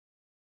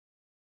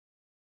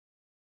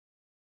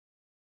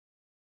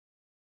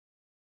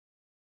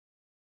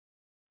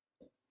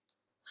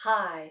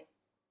Hi,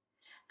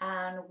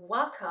 and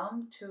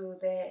welcome to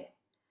the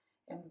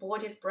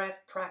Embodied Breath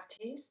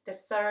practice, the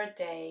third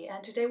day.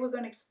 And today we're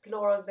going to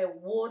explore the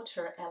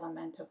water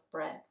element of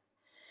breath.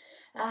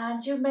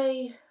 And you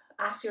may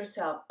ask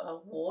yourself, a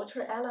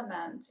water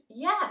element?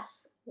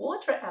 Yes,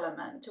 water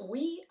element.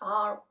 We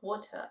are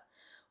water.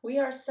 We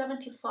are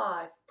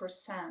 75%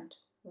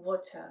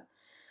 water.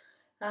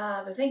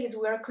 The thing is,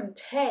 we are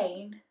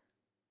contained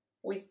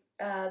with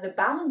the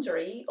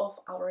boundary of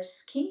our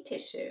skin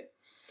tissue.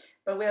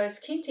 But with our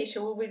skin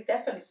tissue, we will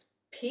definitely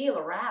peel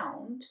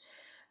around,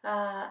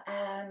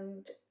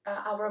 and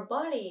our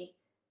body,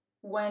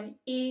 when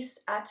is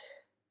out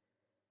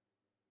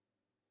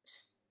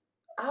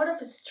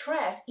of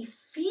stress, it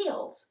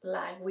feels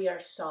like we are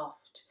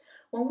soft.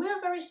 When we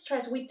are very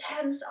stressed, we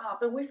tense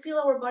up and we feel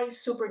our body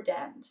super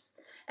dense.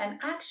 And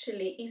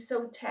actually, it's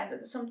so tense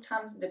that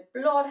sometimes the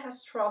blood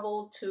has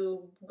trouble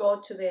to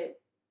go to the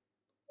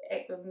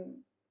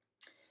um,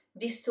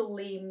 distal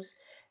limbs,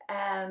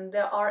 and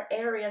there are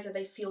areas that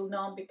they feel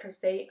numb because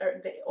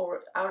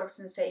or out of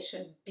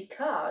sensation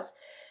because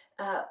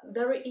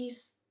there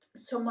is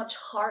so much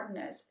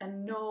hardness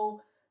and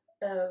no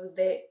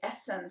the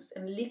essence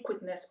and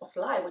liquidness of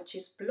life, which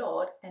is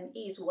blood and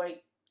is where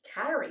it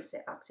carries the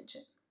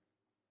oxygen.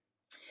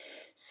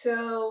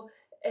 So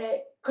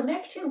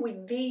connecting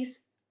with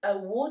this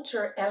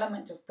water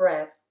element of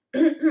breath,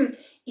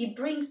 it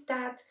brings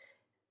that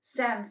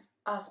sense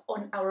of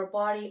on our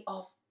body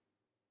of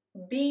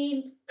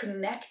being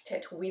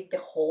connected with the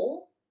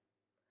whole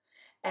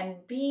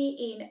and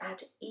being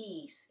at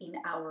ease in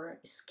our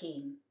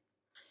skin.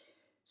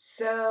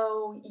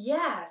 So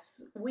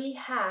yes, we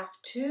have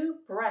two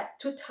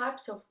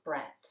types of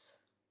breaths,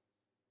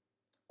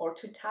 or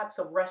two types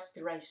of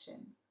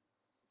respiration.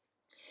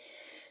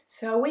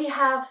 So we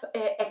have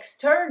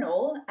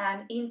external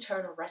and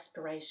internal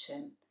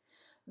respiration.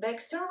 The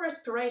external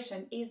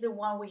respiration is the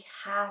one we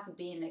have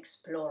been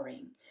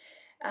exploring,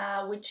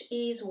 which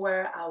is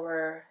where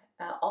our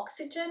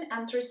oxygen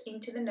enters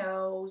into the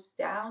nose,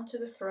 down to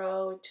the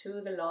throat,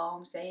 to the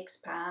lungs. They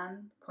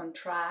expand,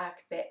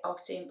 contract, the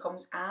oxygen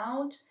comes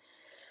out,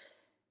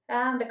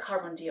 and the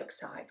carbon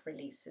dioxide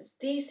releases.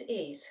 This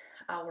is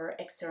our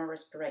external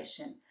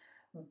respiration.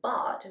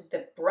 But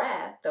the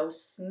breath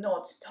does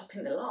not stop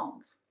in the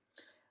lungs,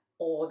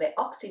 or the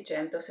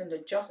oxygen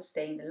doesn't just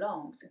stay in the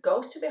lungs. It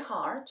goes to the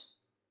heart,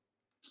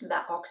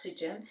 that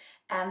oxygen,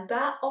 and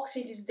that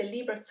oxygen is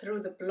delivered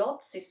through the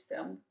blood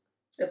system,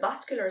 the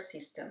vascular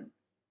system,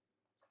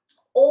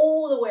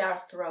 all the way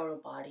out through our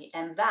body,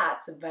 and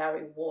that's a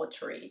very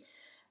watery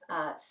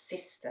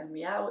system.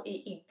 Yeah,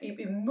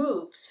 it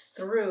moves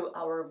through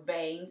our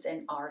veins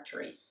and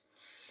arteries.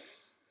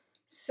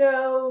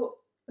 So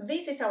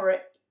this is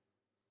our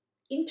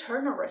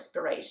internal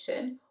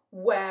respiration,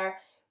 where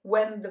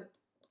when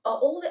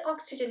all the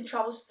oxygen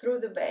travels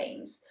through the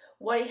veins,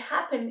 what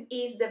happens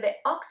is that the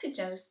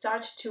oxygen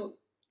starts to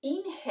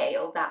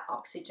inhale that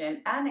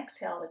oxygen and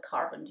exhale the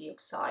carbon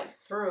dioxide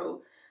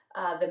through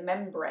the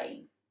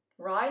membrane,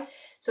 right?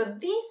 So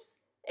this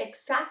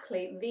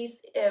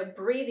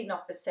breathing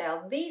of the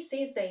cell, this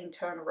is the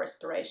internal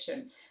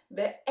respiration.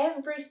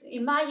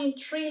 Imagine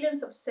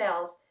trillions of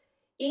cells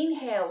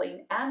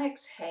inhaling and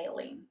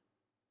exhaling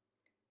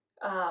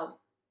uh,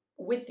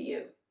 with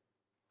you,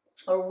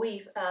 or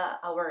with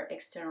our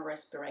external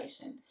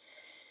respiration.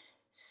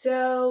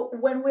 So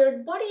when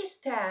our body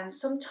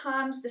stands,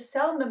 sometimes the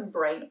cell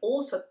membrane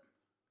also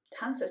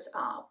tenses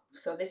up.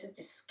 So this is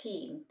the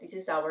skin. This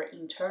is our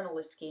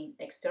internal skin,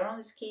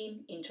 external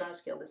skin, internal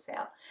skin of the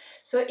cell.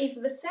 So if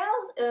the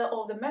cell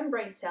or the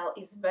membrane cell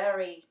is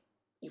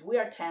if we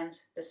are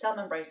tense, the cell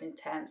membrane is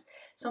intense,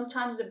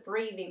 sometimes the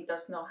breathing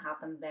does not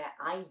happen there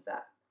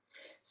either.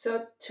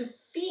 So to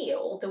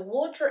feel the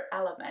water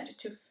element,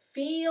 to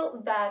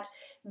feel that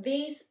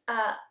this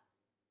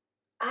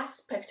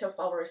aspect of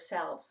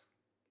ourselves,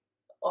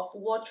 of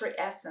watery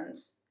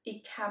essence,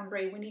 it can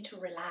bring, we need to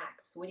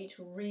relax. We need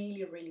to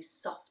really, really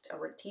soft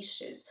our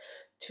tissues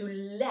to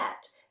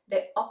let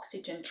the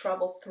oxygen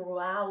travel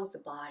throughout the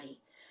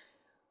body,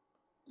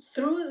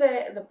 through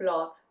the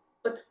blood,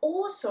 but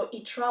also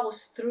it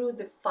travels through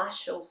the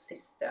fascial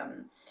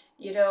system.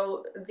 You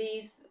know,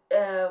 these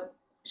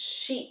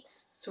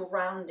sheets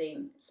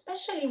surrounding,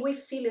 especially we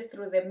feel it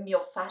through the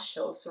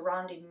myofascial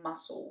surrounding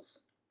muscles.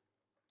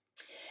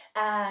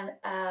 And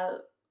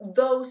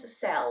those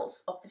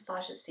cells of the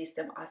fascial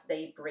system, as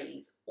they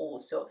breathe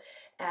also,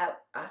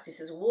 as this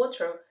is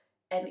water,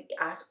 and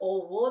as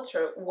all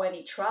water, when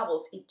it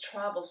travels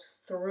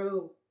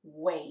through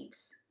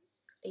waves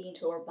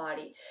into our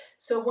body.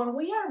 So when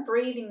we are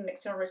breathing in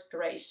external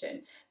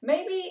respiration,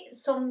 maybe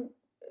the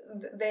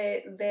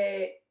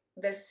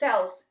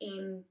cells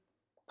in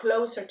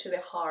closer to the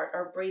heart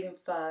are breathing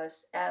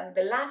first, and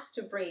the last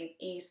to breathe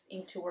is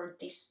into our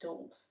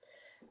distals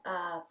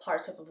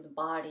parts of the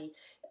body,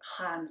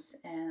 hands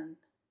and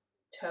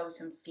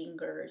toes and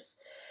fingers.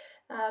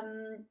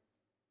 Um,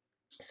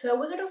 So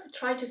we're going to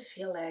try to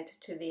feel it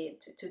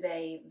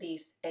today,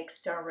 this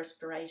external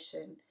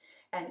respiration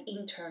and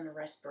internal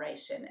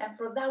respiration. And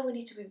for that, we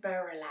need to be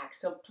very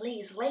relaxed. So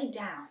please lay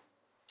down.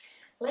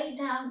 Lay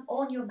down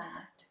on your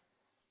mat.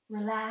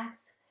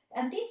 Relax.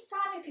 And this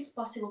time, if it's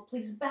possible,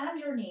 please bend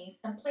your knees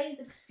and place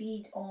the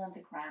feet on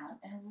the ground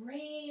and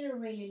really,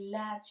 really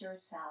let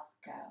yourself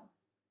go.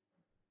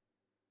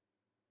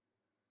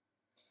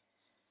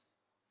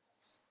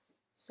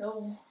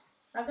 So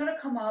I'm going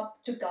to come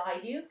up to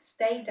guide you.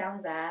 Stay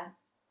down there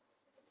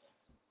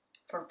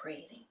for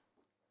breathing.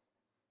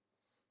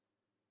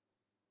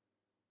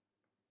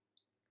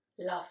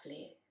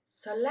 Lovely.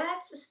 So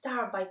let's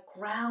start by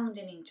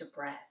grounding into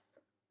breath.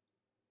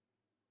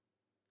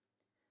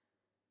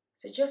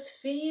 So just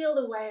feel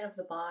the weight of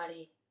the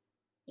body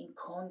in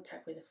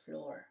contact with the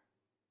floor.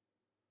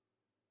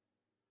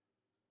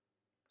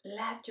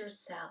 Let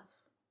yourself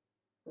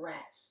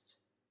rest.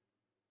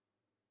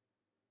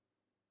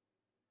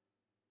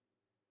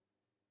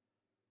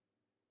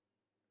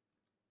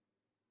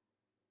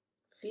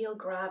 Feel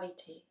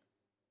gravity.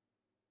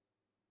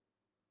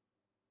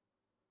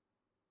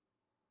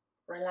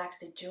 Relax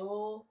the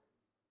jaw.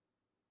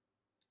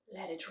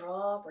 Let it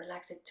drop.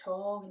 Relax the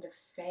tongue and the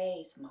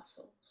face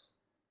muscles.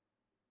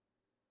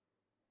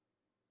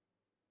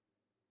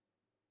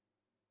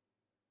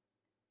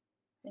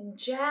 And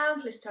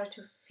gently start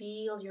to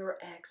feel your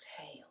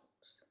exhales.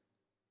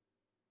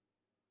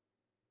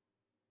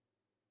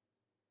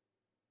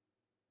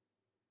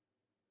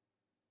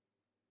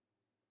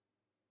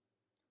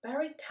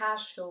 Very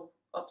casual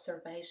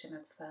observation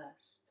at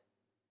first.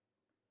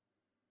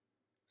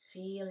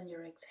 Feeling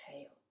your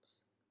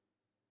exhales.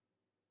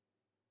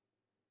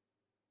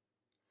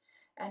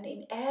 And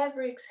in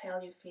every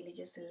exhale you feel it,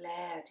 just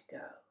let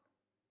go.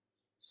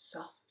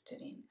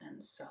 Softening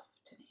and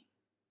softening.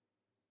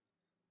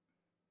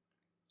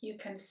 You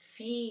can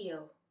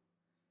feel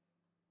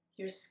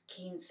your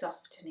skin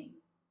softening,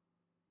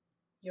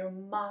 your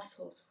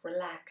muscles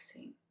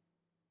relaxing.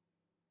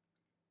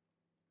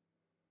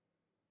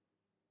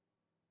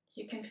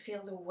 You can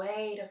feel the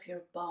weight of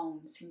your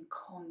bones in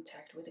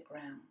contact with the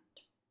ground.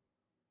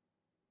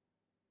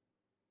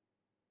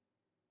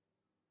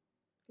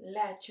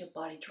 Let your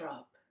body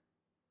drop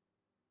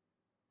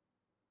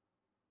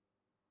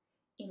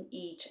in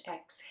each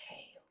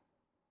exhale.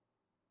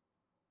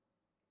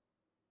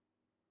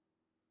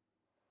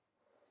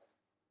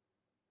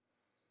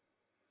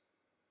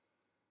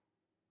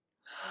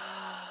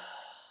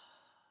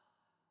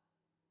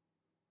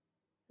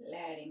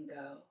 Letting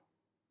go.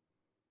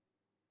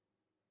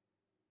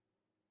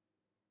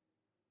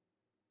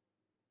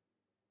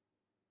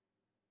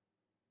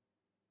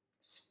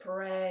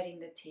 Spreading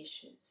the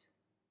tissues.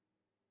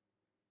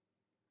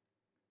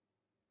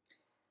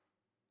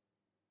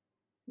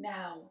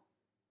 Now,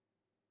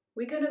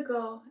 we're going to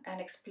go and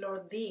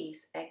explore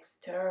this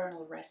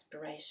external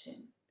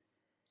respiration.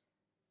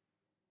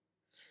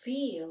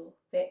 Feel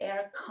the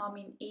air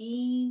coming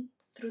in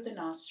through the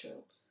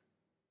nostrils,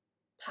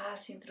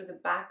 passing through the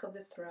back of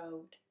the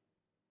throat.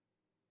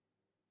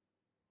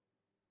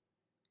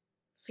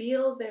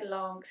 Feel the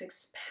lungs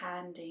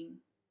expanding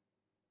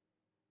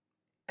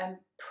and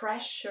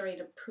pressuring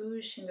or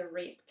pushing the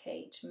rib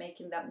cage,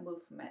 making that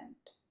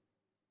movement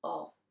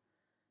of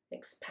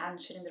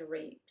expansion in the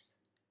ribs,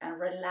 and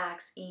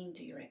relax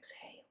into your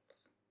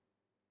exhales.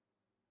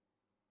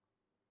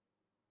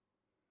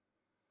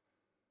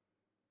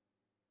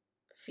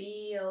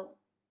 Feel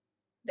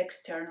the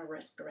external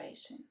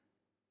respiration.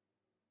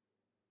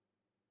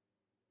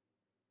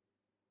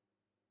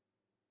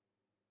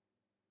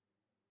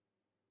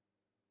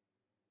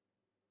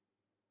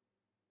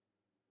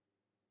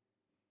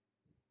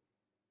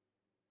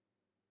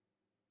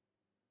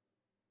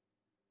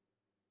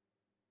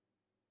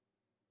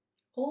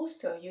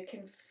 Also, you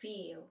can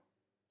feel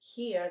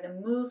here the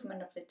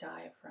movement of the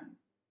diaphragm.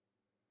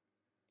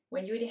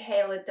 When you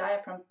inhale, the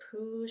diaphragm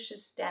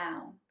pushes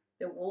down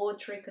the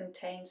watery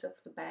contents of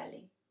the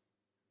belly,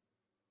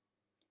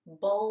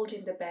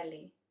 bulging the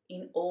belly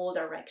in all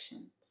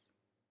directions,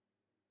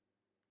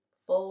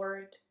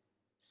 forward,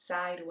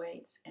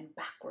 sideways, and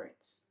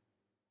backwards.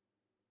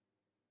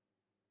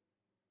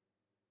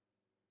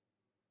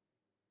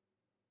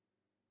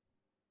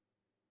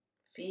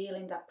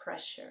 Feeling that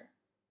pressure.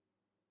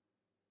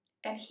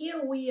 And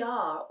here we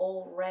are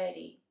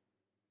already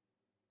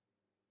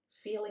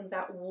feeling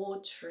that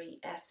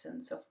watery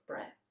essence of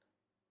breath,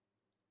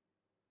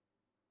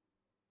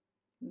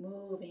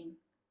 moving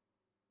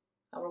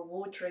our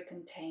watery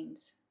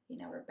contents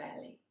in our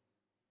belly.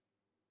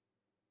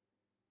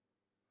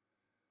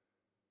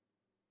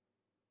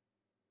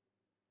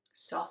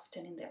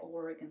 Softening the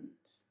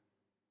organs,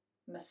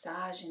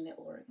 massaging the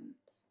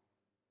organs,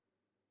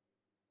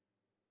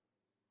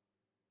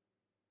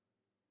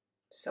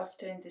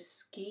 softening the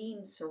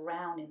skin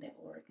surrounding the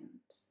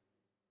organs.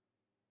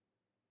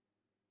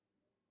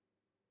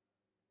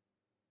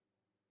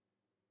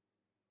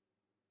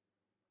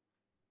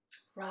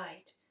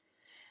 Right,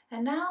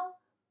 and now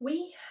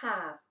we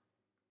have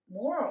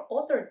more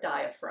other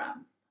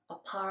diaphragm a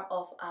part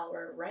of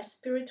our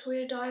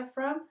respiratory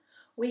diaphragm,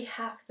 we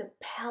have the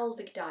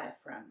pelvic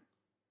diaphragm.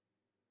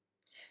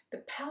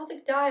 The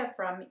pelvic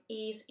diaphragm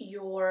is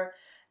your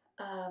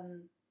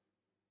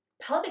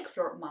pelvic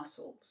floor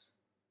muscles,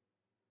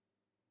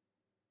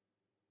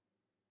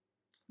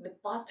 the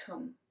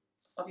bottom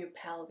of your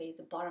pelvis,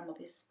 the bottom of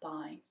your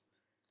spine.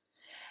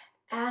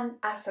 And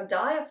as a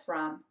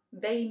diaphragm,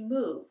 they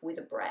move with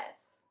the breath.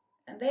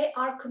 And they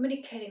are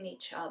communicating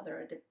each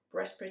other, the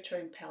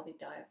respiratory and pelvic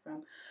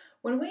diaphragm.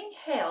 When we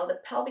inhale, the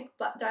pelvic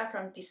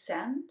diaphragm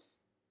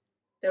descends,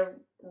 the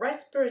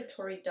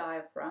respiratory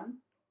diaphragm,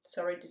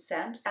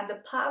 descends, and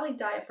the pelvic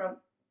diaphragm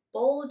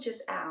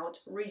bulges out,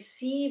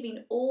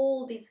 receiving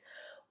all these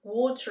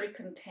watery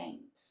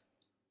contents,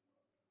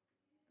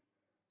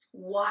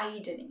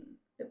 widening.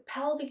 The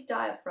pelvic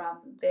diaphragm,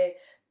 the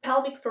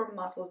pelvic floor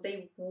muscles,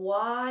 they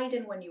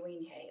widen when you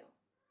inhale,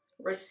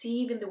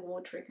 receiving the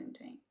watery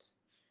contents.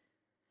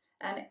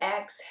 And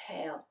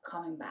exhale,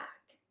 coming back.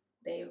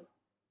 They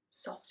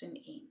soften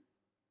in.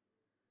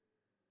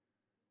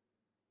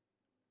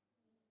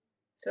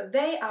 So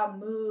they are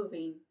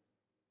moving.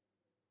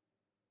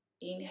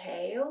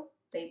 Inhale,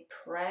 they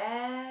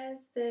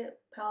press the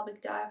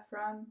pelvic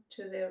diaphragm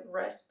to the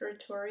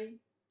respiratory.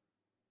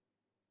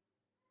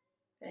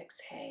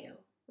 Exhale.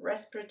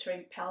 Respiratory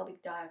and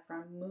pelvic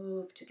diaphragm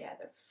move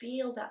together.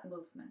 Feel that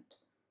movement.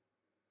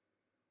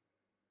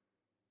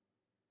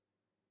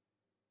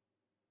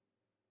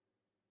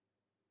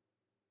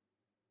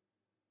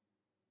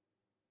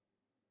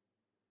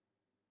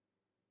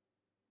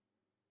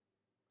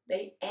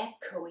 They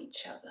echo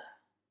each other.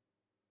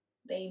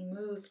 They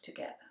move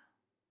together.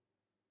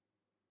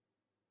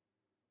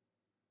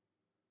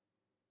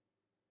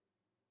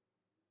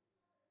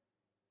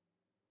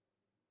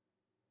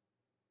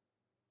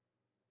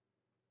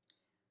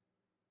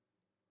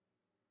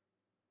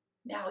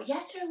 Now,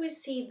 yesterday we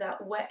see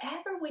that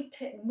wherever we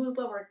move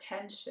our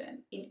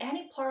attention, in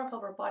any part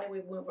of our body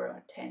we move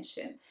our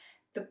attention,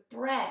 the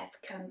breath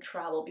can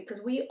travel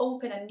because we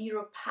open a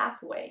neural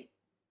pathway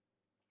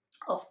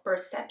of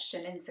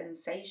perception and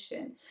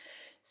sensation.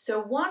 So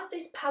once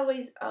this pathway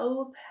is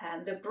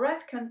open, the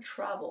breath can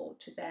travel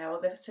to there, or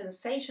the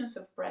sensations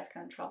of breath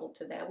can travel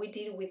to there. We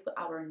deal with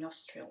our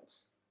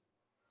nostrils.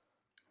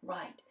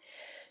 Right.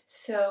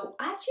 So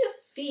as you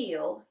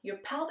feel your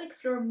pelvic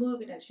floor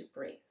moving as you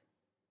breathe,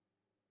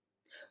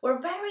 we're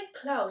very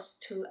close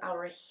to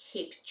our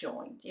hip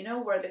joint, you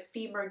know, where the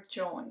femur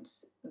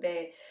joins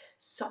the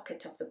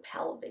socket of the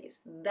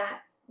pelvis, that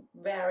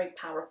very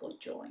powerful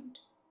joint.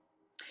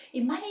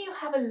 Imagine you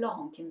have a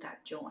lung in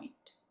that joint.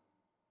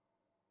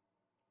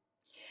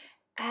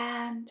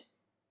 And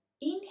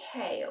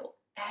inhale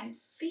and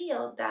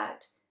feel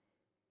that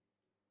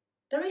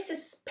there is a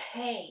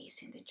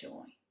space in the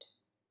joint.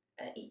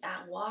 It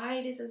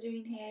widens as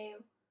you inhale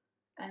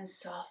and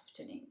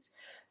softenings.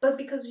 But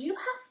because you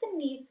have the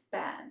knees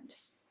bent,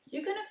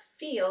 you're going to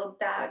feel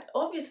that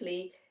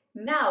obviously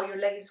now your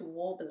leg is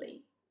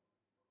wobbly.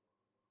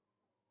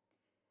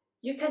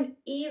 You can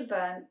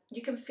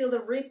feel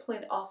the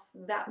rippling of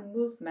that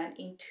movement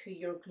into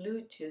your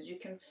gluteus. You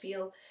can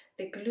feel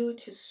the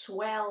gluteus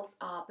swells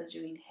up as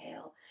you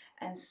inhale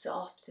and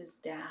softens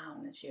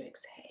down as you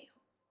exhale.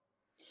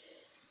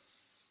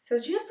 So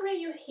as you breathe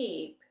your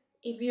hip,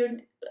 if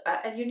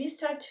your knees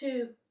start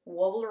to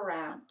wobble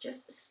around,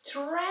 just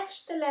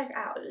stretch the leg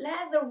out.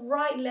 Let the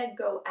right leg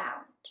go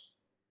out.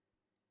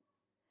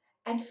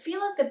 And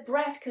feel that the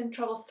breath can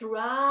travel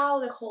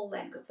throughout the whole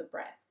length of the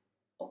breath,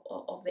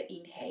 of the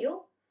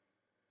inhale.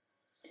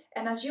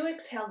 And as you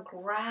exhale,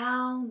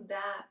 ground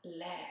that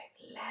leg.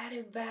 Let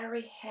it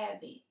very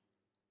heavy,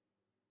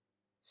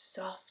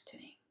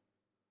 softening.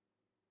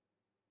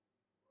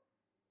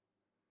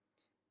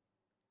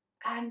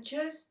 And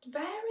just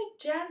very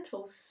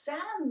gentle,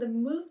 send the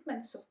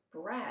movements of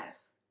breath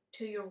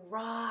to your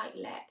right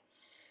leg.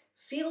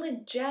 Feel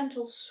the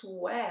gentle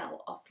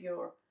swell of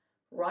your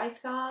right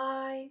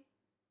thigh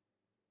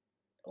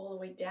all the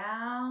way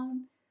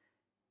down.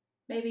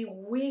 Maybe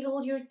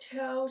wiggle your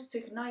toes to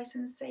ignite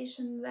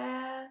sensation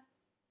there.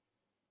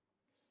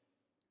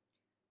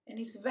 And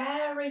it's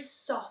very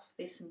soft,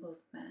 this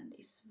movement.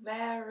 It's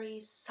very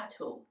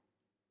subtle.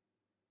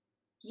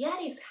 Yet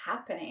it's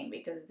happening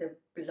because the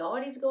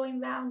blood is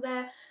going down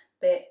there,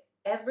 but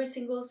every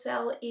single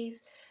cell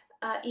is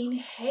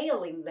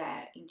inhaling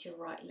there into your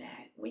right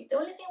leg. The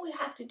only thing we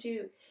have to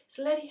do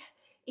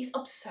is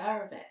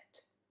observe it.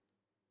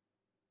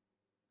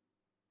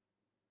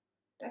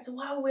 That's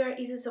why it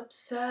is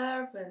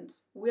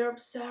observance. We're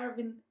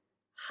observing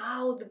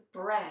how the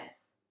breath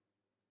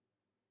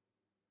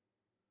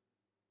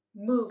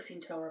moves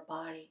into our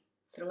body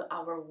through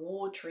our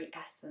watery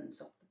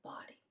essence of the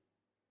body.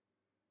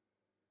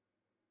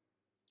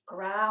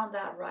 Ground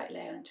that right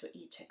leg into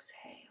each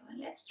exhale. And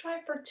let's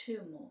try for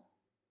 2 more.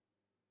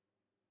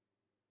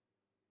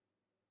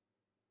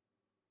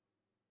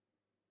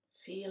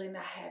 Feeling the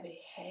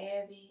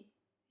heavy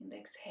in the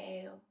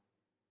exhale.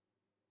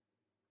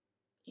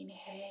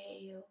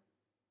 Inhale.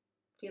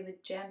 Feel the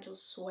gentle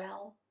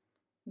swell,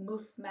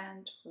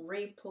 movement,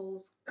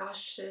 ripples,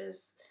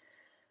 gushes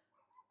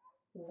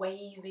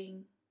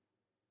waving.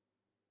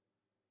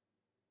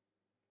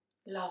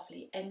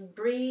 Lovely. And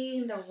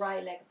bring the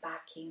right leg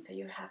back in. So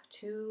you have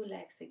two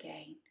legs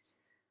again,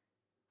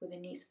 with the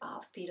knees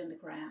up, feet on the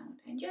ground.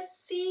 And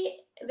just see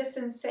the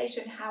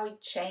sensation, how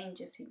it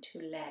changes in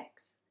two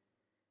legs.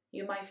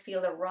 You might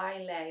feel the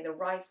right leg, the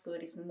right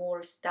foot is more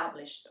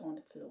established on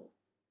the floor.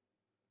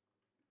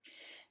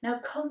 Now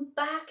come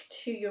back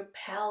to your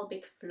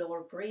pelvic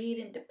floor. Breathe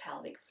in the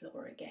pelvic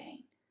floor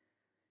again.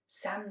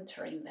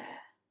 Centering there.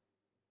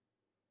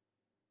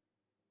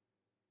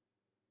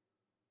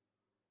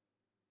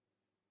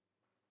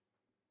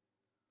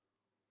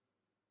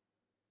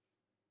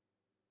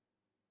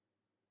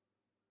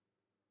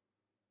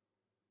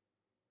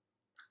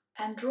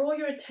 And draw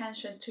your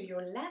attention to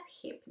your left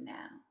hip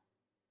now.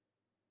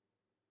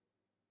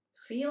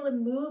 Feel the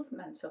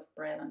movements of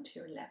breath onto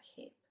your left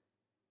hip.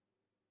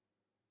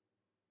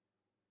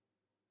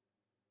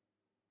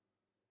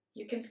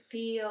 You can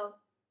feel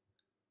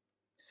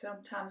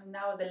sometimes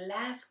now the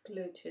left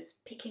gluteus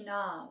picking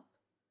up,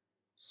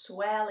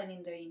 swelling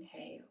in the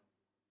inhale.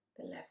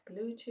 The left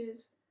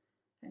gluteus,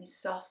 and it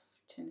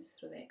softens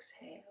through the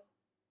exhale.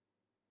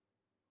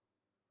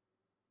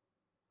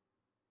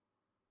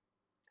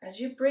 As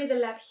you breathe the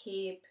left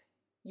hip,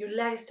 your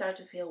legs start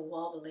to feel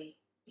wobbly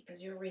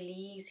because you're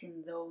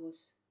releasing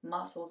those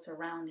muscles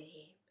around the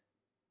hip.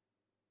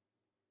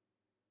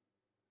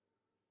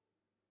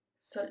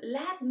 So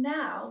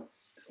now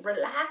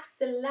relax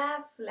the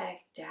left leg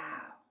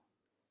down.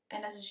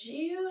 And as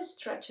you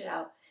stretch it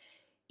out,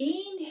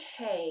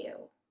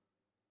 inhale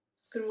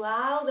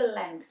throughout the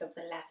length of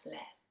the left leg.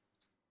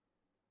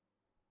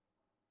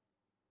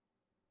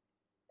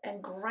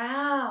 And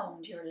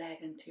ground your leg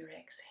into your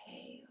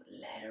exhale.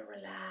 Let it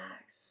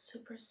relax,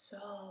 super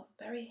soft,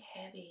 very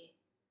heavy.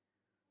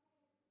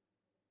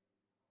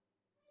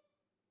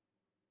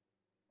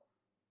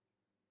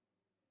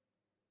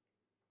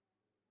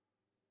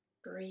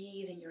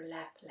 Breathe in your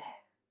left leg.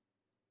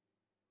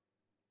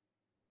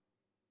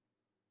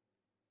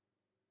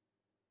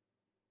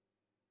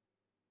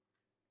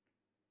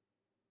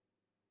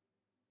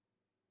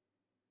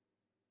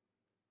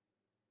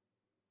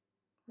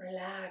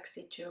 Relax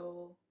the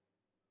jaw.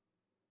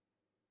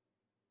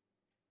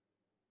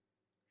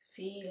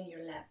 Feel in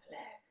your left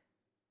leg.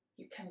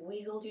 You can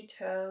wiggle your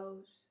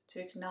toes to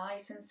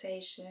ignite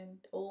sensation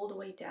all the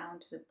way down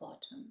to the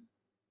bottom.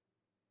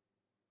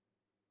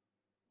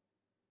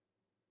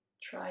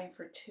 Trying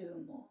for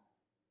 2 more.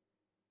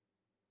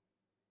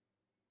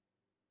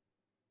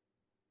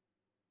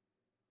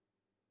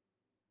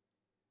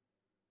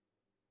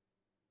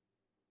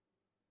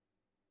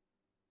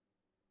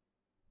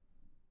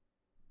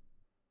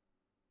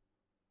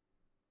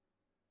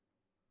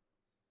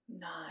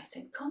 Nice,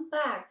 and come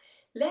back.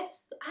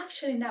 Let's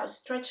actually now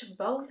stretch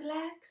both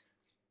legs.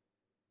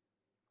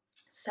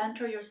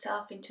 Center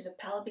yourself into the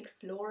pelvic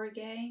floor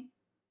again.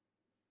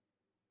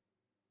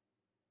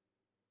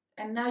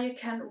 And now you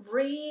can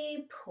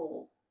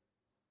re-pull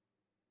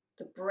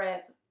the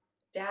breath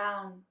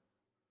down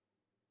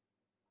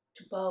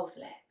to both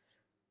legs.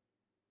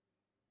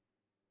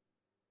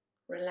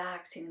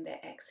 Relaxing the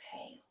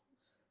exhales.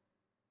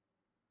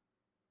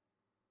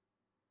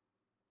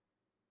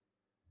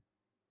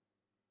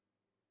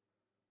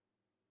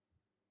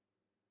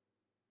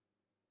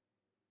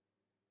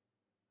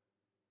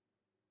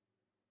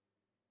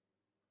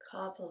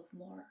 Couple of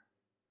more.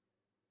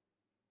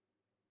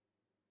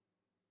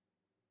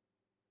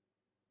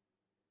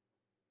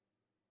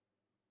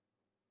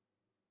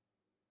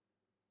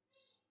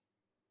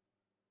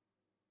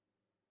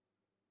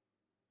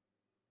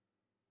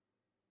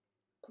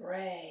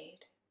 Great.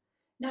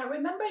 Now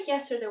remember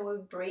yesterday we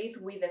breathed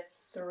with the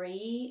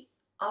 3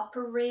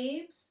 upper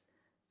ribs.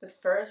 The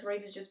first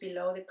rib is just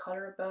below the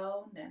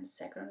collarbone, then the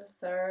second and the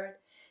third.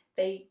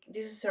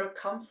 This is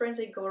circumference,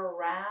 they go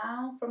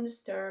around from the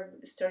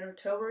sternum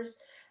towards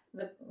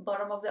the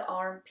bottom of the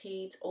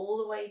armpits, all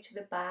the way to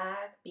the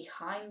back,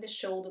 behind the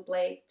shoulder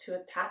blades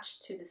to attach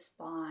to the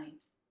spine.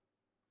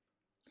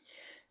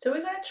 So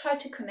we're going to try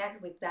to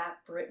connect with that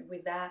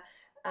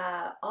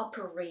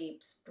upper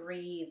ribs,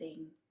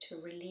 breathing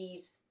to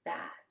release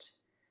that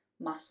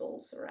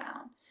muscles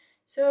around.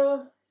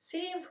 So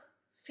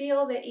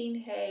feel the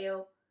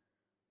inhale,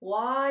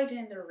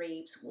 widen the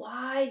ribs,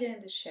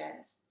 widen the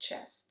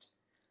chest,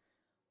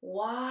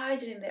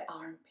 widen the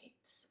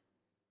armpits,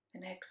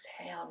 and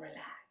exhale,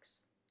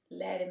 relax,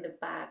 letting the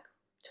back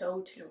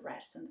totally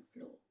rest on the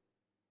floor.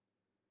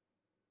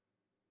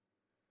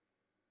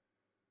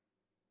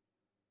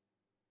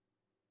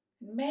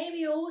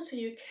 Maybe also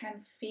you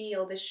can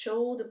feel the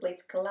shoulder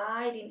blades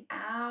gliding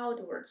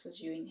outwards as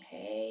you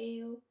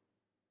inhale,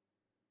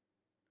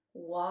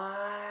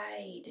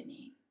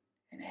 widening,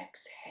 and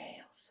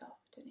exhale,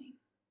 softening.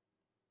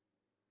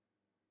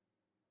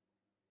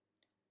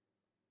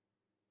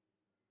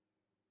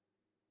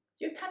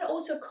 You can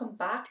also come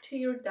back to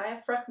your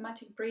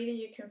diaphragmatic breathing.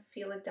 You can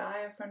feel the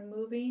diaphragm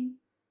moving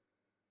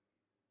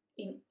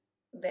in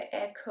the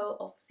echo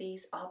of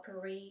these upper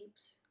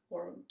ribs,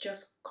 or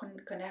just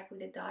connect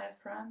with the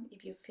diaphragm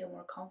if you feel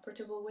more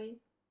comfortable with.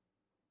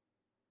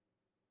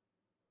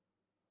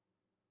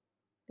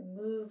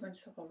 the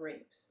movements of our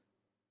ribs.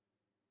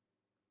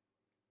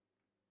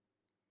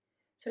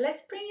 So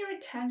let's bring your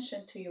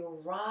attention to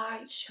your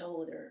right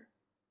shoulder.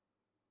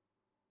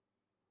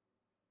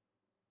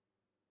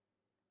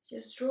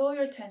 Just draw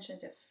your attention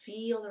to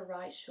feel the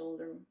right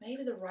shoulder,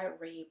 maybe the right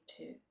rib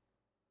too.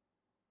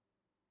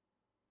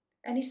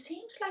 And it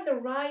seems like the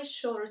right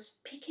shoulder is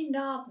picking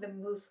up the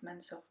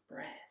movements of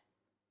breath.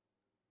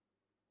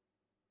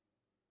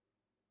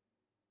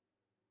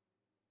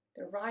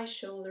 The right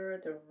shoulder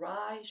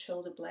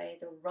blade,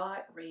 the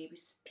right rib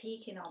is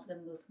picking up the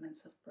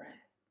movements of breath.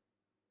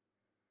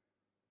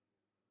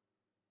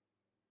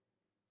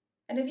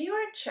 And if you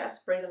are a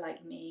chest breather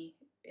like me,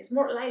 it's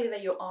more likely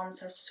that your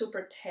arms are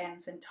super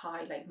tense and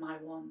tight like my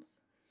ones.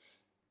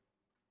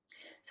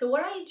 So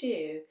what I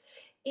do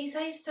is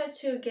I start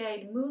to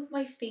again move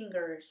my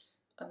fingers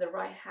of the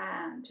right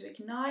hand to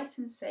ignite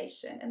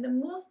sensation, and the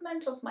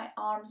movement of my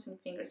arms and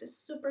fingers is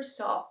super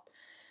soft,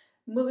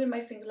 moving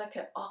my fingers like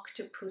an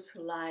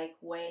octopus-like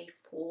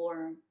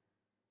waveform.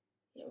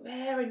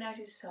 Very nice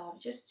and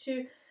soft, just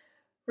to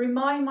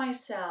remind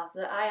myself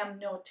that I am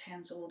not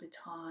tense all the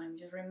time.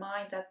 Just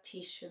remind that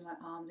tissue in my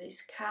arm that it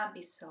can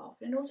be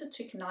soft, and also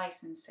to ignite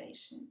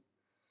sensation.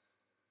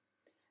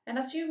 And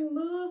as you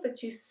move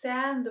it, you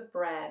send the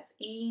breath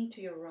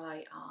into your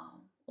right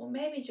arm, or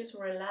maybe just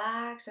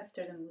relax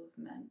after the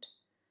movement.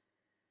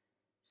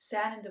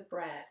 Sending the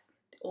breath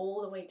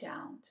all the way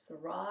down to the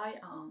right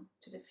arm,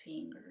 to the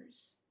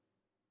fingers.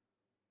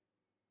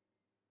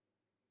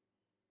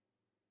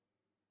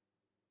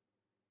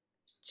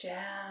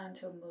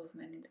 Gentle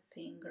movement in the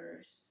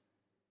fingers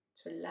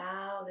to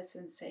allow the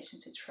sensation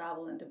to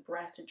travel and the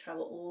breath to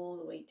travel all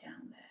the way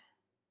down there.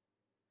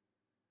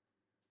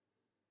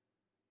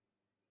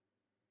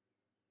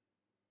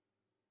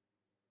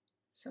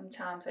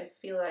 Sometimes I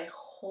feel I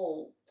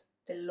hold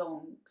the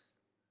lungs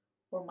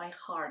or my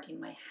heart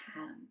in my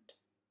hand.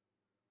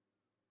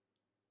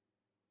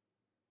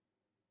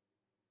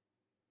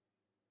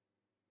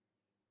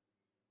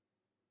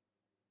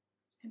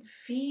 And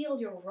feel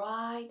your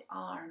right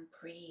arm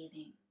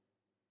breathing.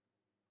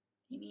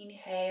 In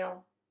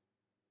inhale,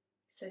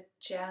 it's a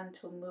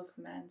gentle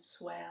movement,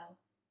 swell,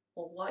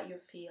 or what you're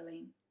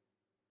feeling.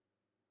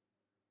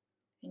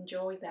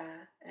 Enjoy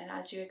that, and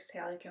as you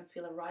exhale, you can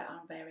feel the right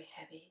arm very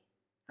heavy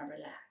and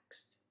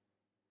relaxed.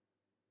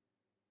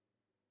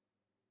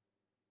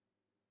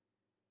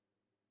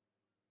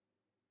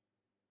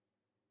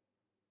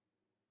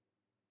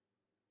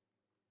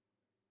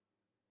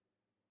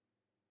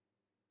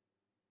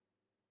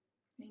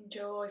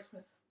 Enjoy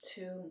for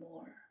 2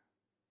 more.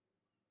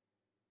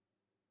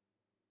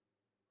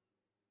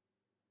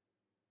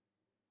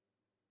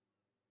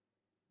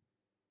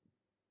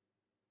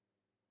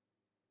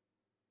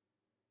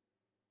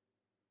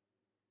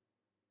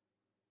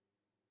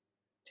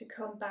 To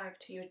come back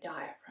to your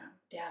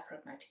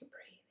diaphragmatic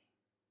breathing.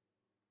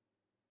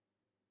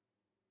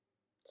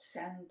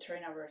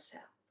 Centering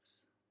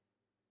ourselves.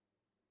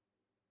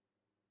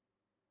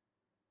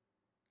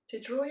 To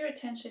draw your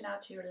attention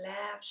out to your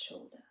left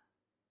shoulder.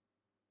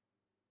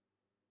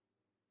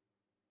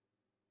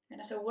 And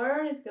as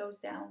awareness goes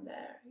down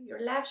there,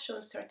 your left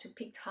shoulder starts to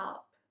pick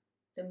up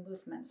the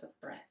movements of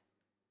breath.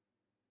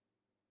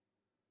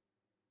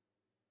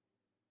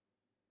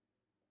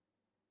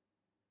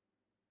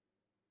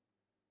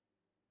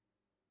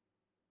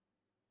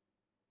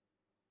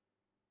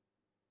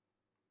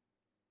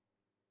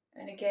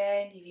 And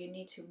again, if you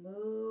need to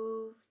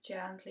move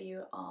gently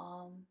your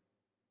arm,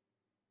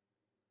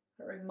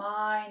 a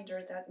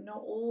reminder that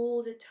not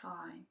all the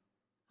time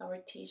our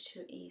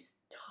tissue is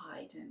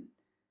tightened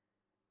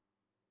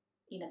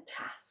in a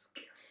task.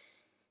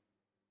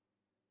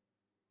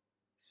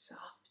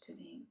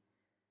 Softening,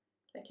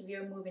 like if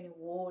you're moving in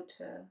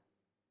water,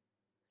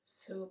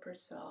 super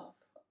soft,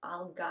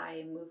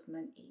 algae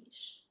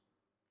movement-ish.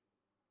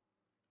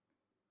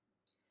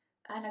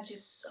 And as you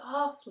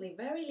softly,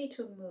 very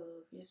little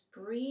move, just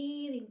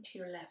breathe into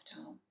your left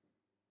arm,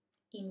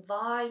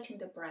 inviting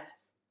the breath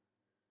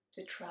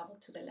to travel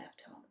to the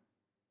left arm.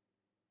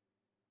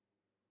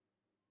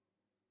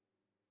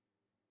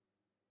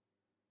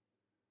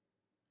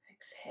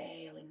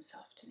 Exhaling,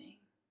 softening.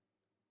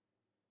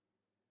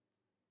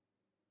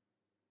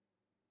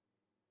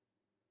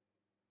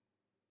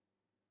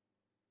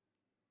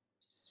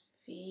 Just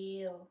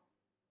feel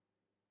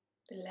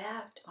the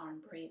left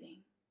arm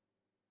breathing.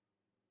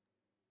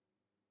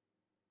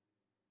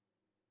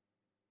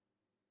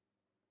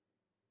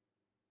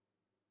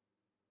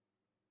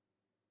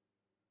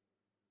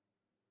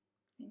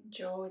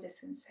 Enjoy the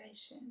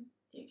sensation.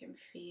 You can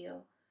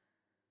feel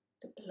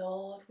the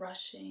blood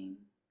rushing.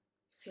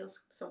 It feels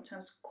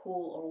sometimes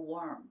cool or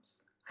warm.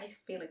 I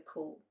feel it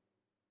cool.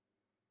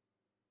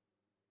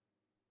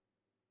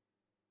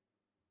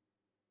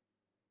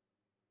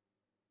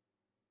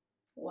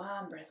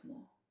 One breath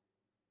more.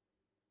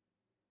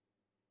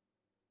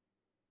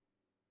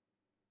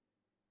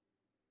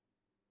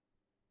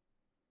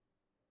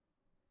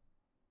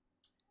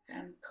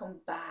 And come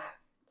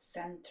back,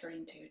 center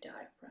into your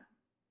diaphragm.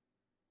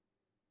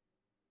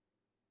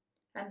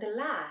 And the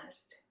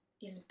last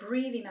is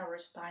breathing our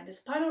spine. The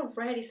spine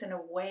already is in a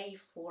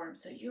waveform,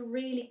 so you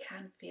really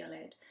can feel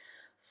it.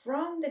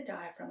 From the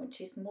diaphragm, which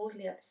is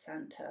mostly at the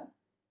center,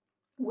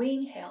 we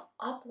inhale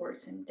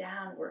upwards and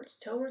downwards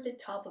towards the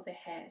top of the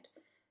head,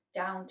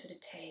 down to the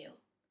tail.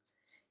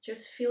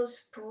 Just feel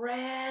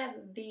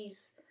spread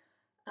these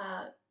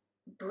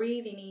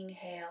breathing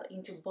inhale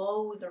into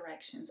both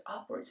directions,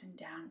 upwards and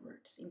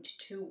downwards, into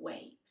two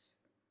waves.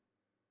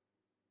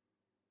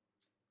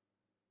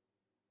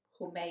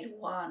 Who made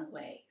one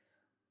wave.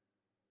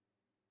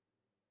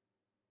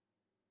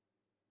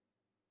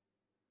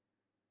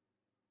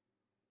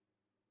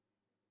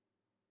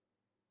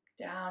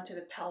 Down to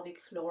the pelvic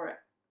floor.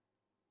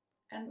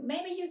 And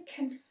maybe you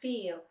can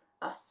feel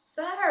a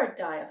third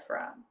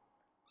diaphragm,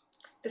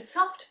 the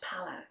soft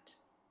palate,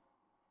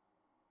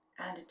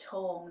 and the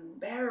tongue,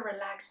 very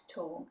relaxed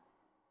tongue.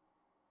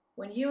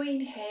 When you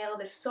inhale,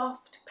 the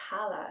soft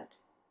palate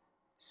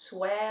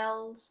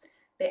swells,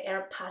 the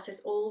air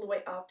passes all the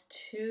way up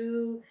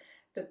to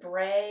the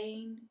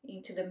brain,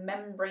 into the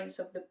membranes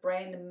of the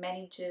brain, the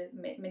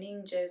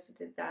meninges,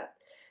 that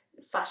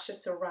fascia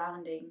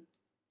surrounding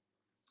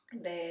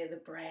the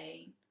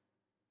brain.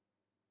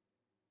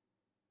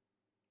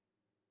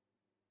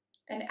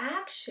 And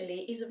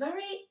actually, it's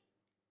very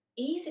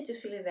easy to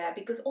feel it there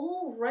because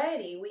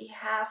already we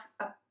have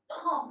a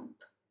pump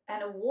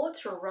and a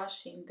water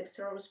rushing. The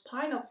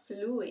cerebrospinal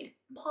fluid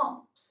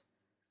pumps.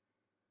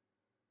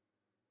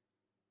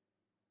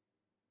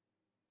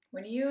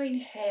 When you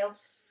inhale,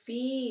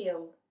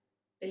 feel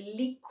the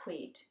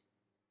liquid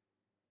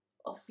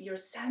of your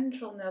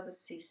central nervous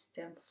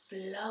system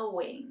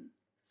flowing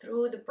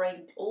through the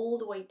brain all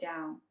the way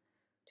down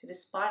to the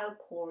spinal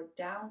cord,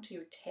 down to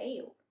your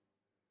tail.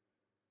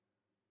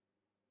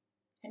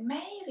 And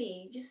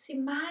maybe just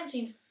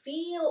imagine,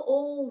 feel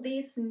all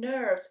these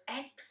nerves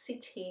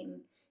exiting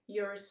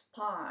your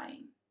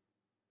spine,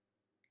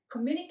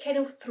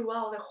 communicating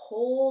throughout the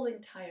whole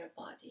entire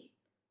body.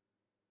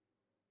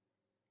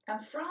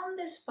 And from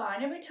the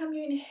spine, every time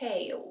you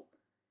inhale,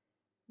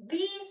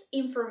 these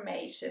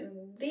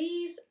information,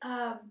 these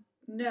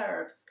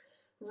nerves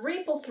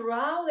ripple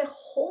throughout the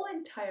whole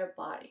entire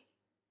body.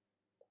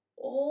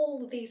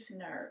 All these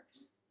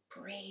nerves,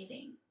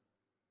 breathing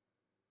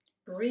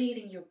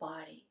your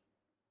body,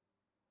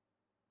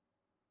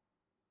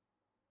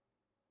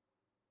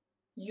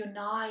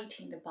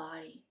 uniting the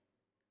body.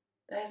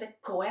 There's a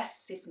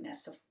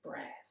cohesiveness of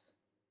breath,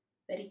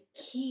 that it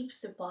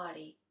keeps the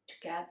body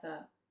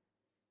together,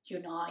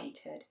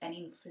 united and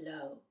in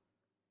flow.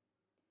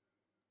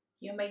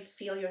 You may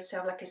feel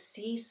yourself like a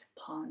sea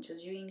sponge.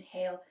 As you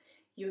inhale,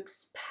 you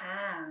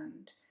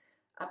expand,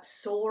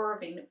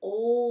 absorbing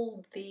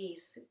all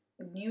these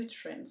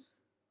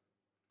nutrients,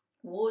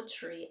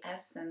 watery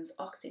essence,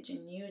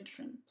 oxygen,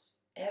 nutrients,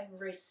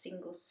 every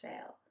single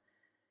cell.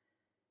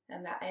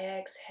 And that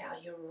exhale,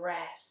 you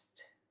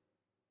rest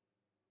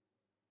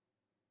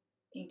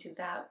into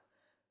that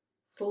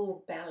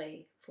full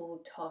belly,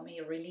 full tummy,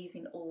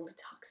 releasing all the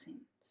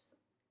toxins.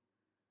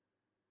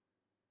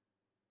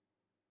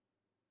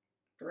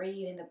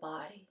 Breathe in the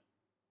body,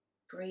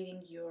 breathe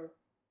in your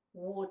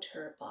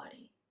water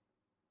body.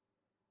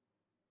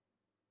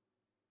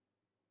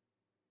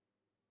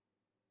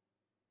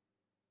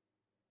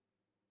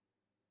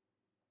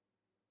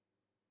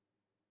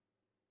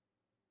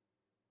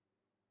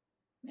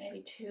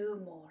 Maybe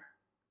two more.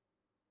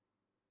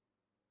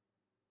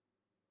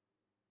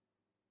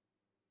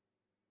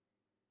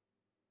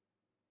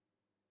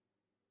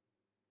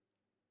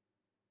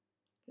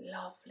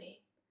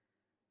 Lovely.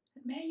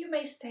 You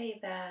may stay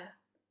there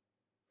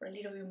for a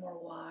little bit more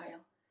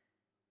while.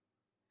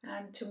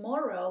 And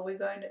tomorrow we're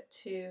going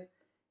to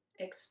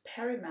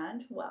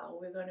experiment,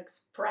 we're going to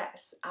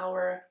express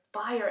our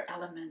fire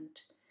element,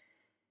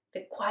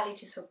 the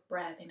qualities of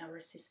breath in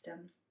our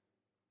system.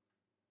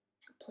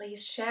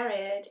 Please share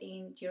it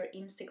in your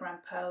Instagram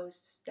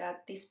posts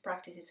that this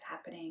practice is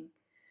happening.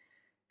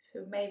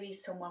 So maybe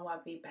someone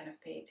will be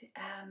benefit.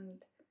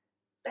 And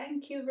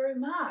thank you very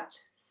much.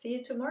 See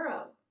you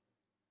tomorrow.